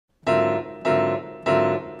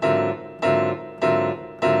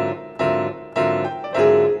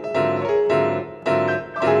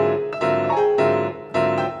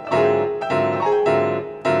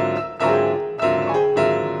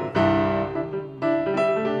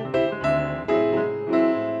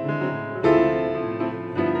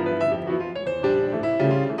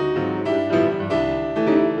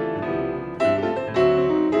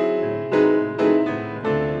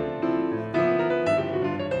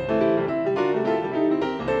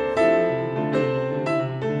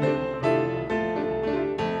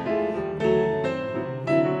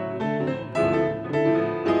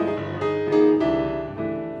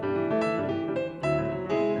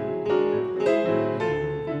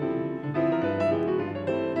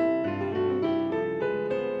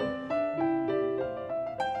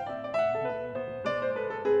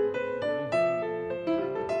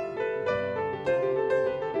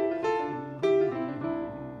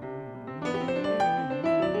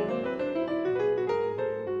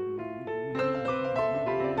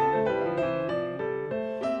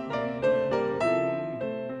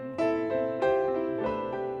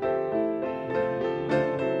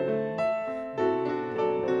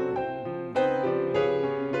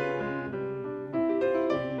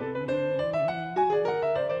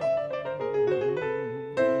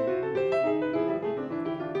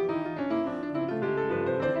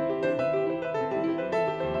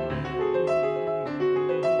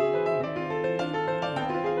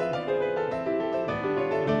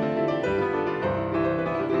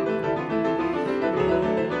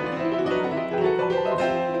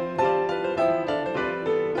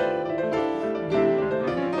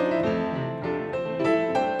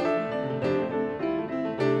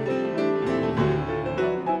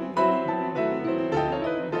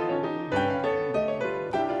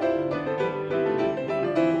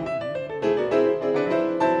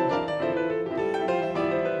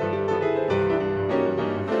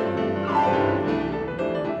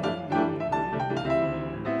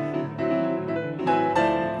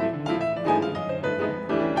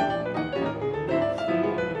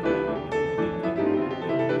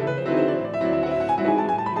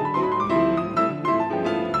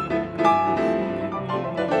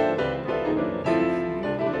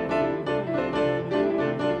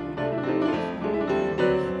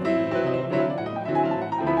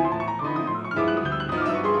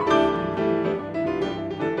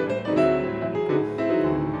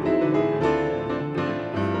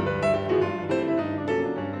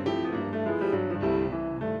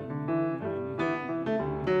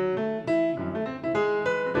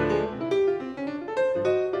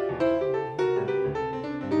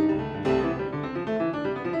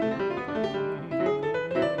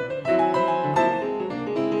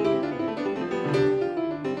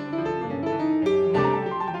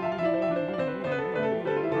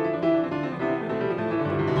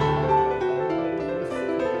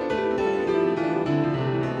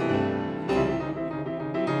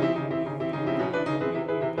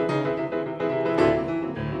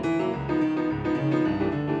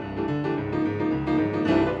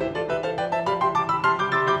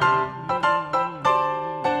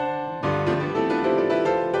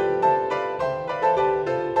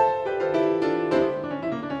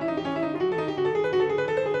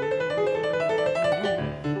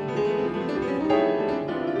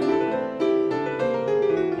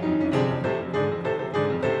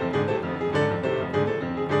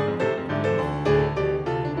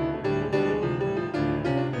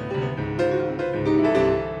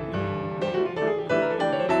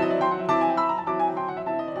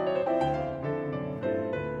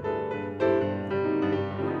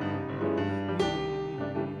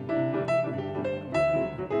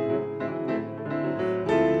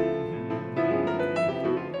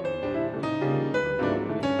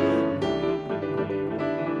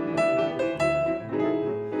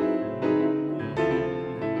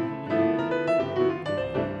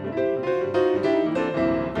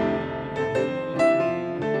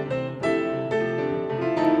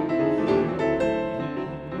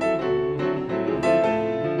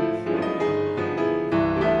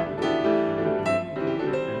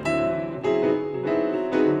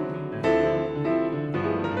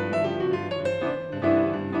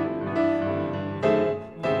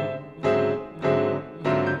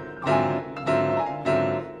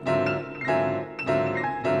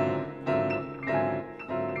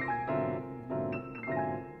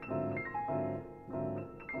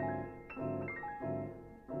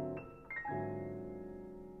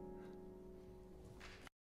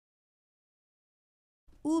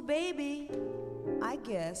Ooh, baby, I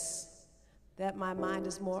guess that my mind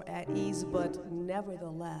is more at ease, but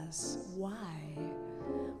nevertheless, why?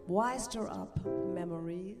 Why stir up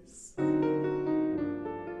memories?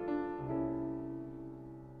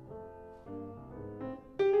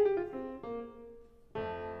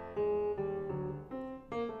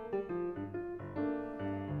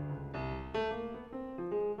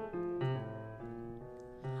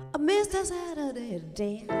 I missed a Saturday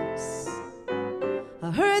dance. I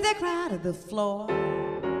heard the crowd at the floor.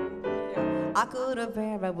 I couldn't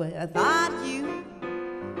bear it without you.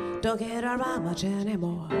 Don't get around much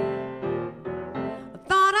anymore. I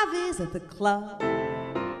thought I'd visit the club.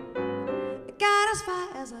 It got as far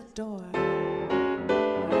as a door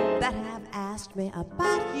that have asked me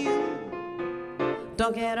about you.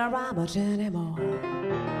 Don't get around much anymore.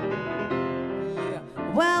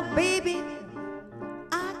 Well, baby,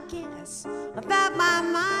 I guess that my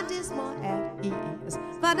mind is more at ease,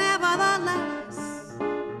 but nevertheless,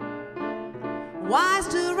 why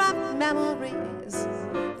stir up memories?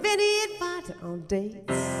 Vinny invited on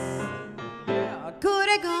dates. Yeah, could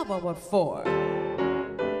it go? But what for?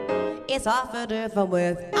 It's awful different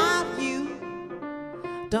without you.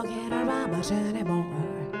 Don't get around much anymore.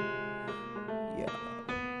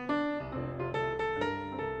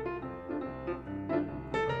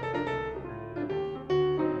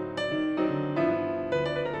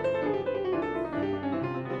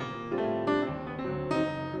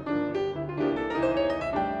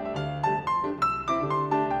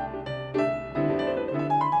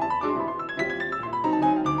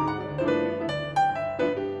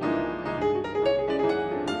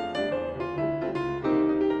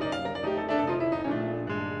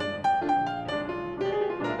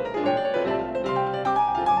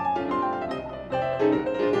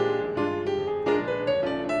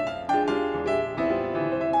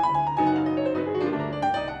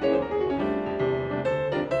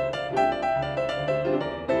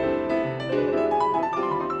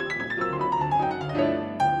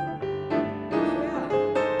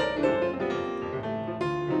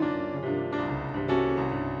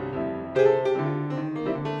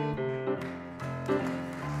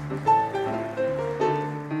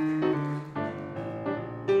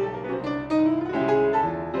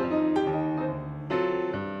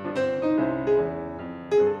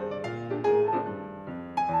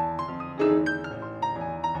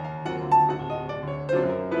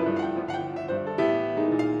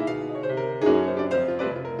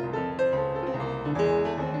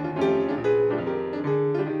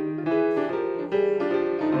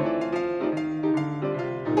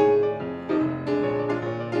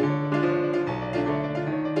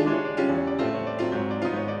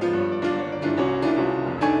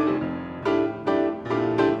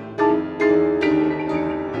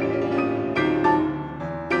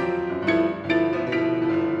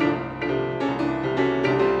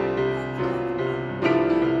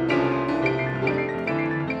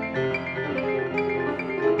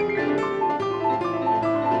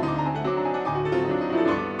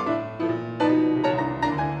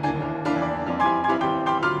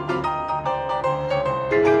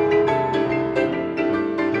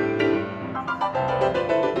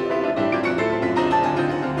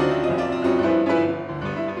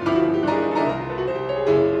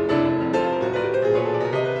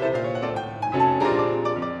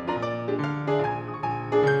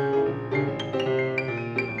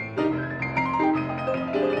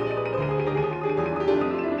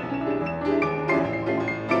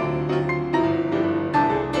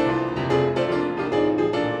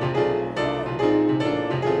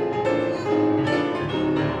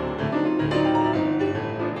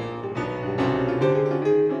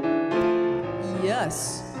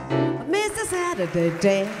 I missed the Saturday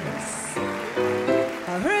dance.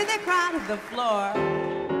 I heard the crowd at the floor.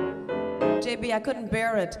 JB, I couldn't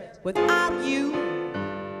bear it without you.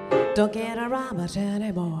 Don't get around much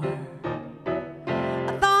anymore.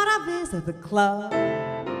 I thought I'd visit the club.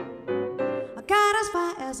 I got as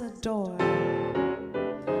far as a door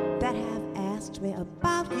that have asked me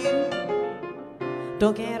about you.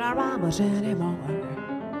 Don't get around much anymore.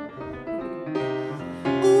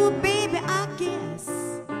 Ooh, baby, I guess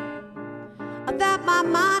that my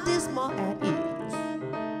mind is more at ease,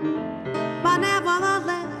 but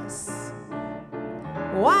nevertheless,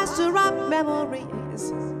 why stir up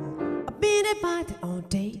memories? I've been invited on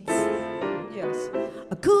dates. Yes,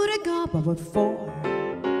 I couldn't go, but what for?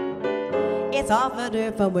 It's awful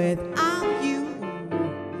different without you.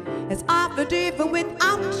 It's awful different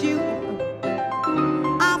without you.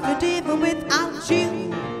 Awful different without you.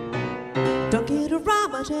 Don't get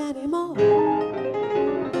around much anymore.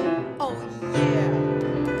 Oh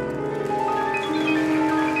yeah.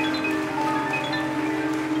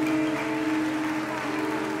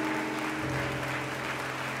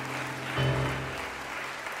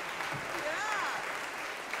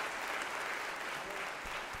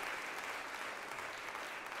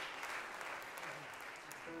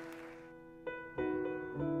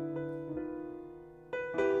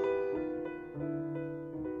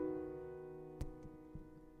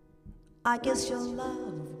 I guess your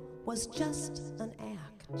love was just an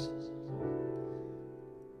act,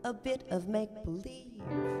 a bit of make-believe.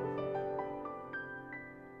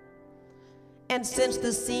 And since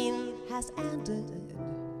the scene has ended,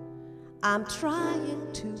 I'm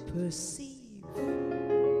trying to perceive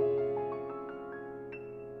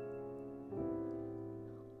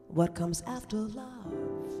what comes after love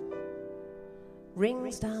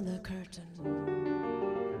rings down the curtain.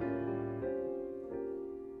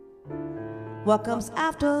 What comes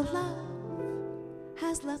after love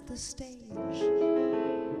has left the stage.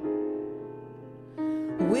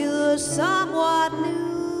 Will someone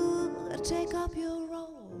new take up your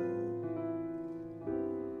role?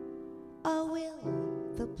 Or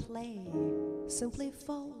will the play simply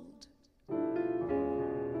fold?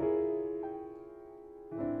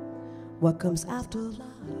 What comes after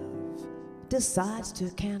love decides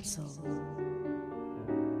to cancel,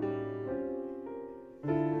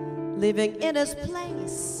 leaving in its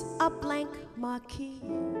place a blank marquee.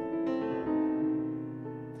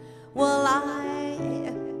 Will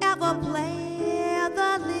I ever play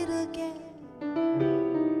the lead again?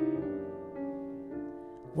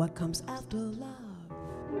 What comes after love?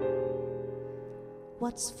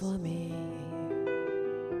 What's for me?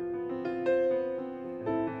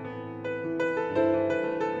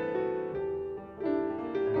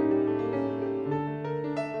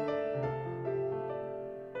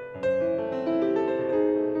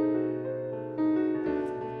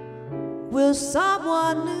 Will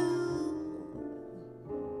someone new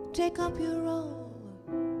take up your role?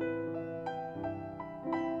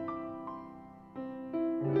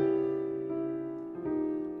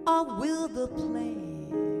 Or will the play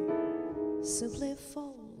simply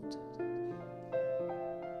fold?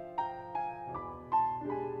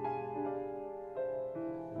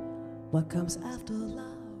 What comes after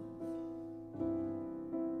love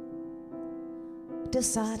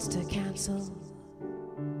decides to cancel,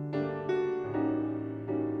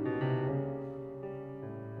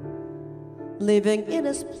 leaving in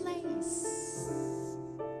its place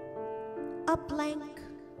a blank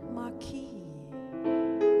marquee.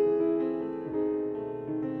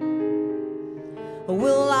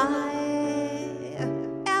 Will I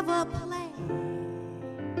ever play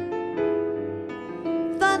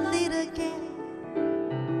the lead again?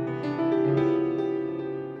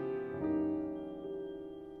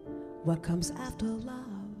 What comes after love?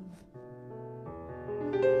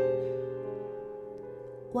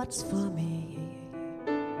 What's for me?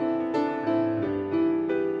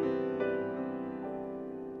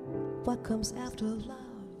 What comes after love?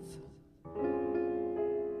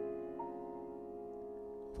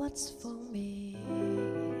 What's for me?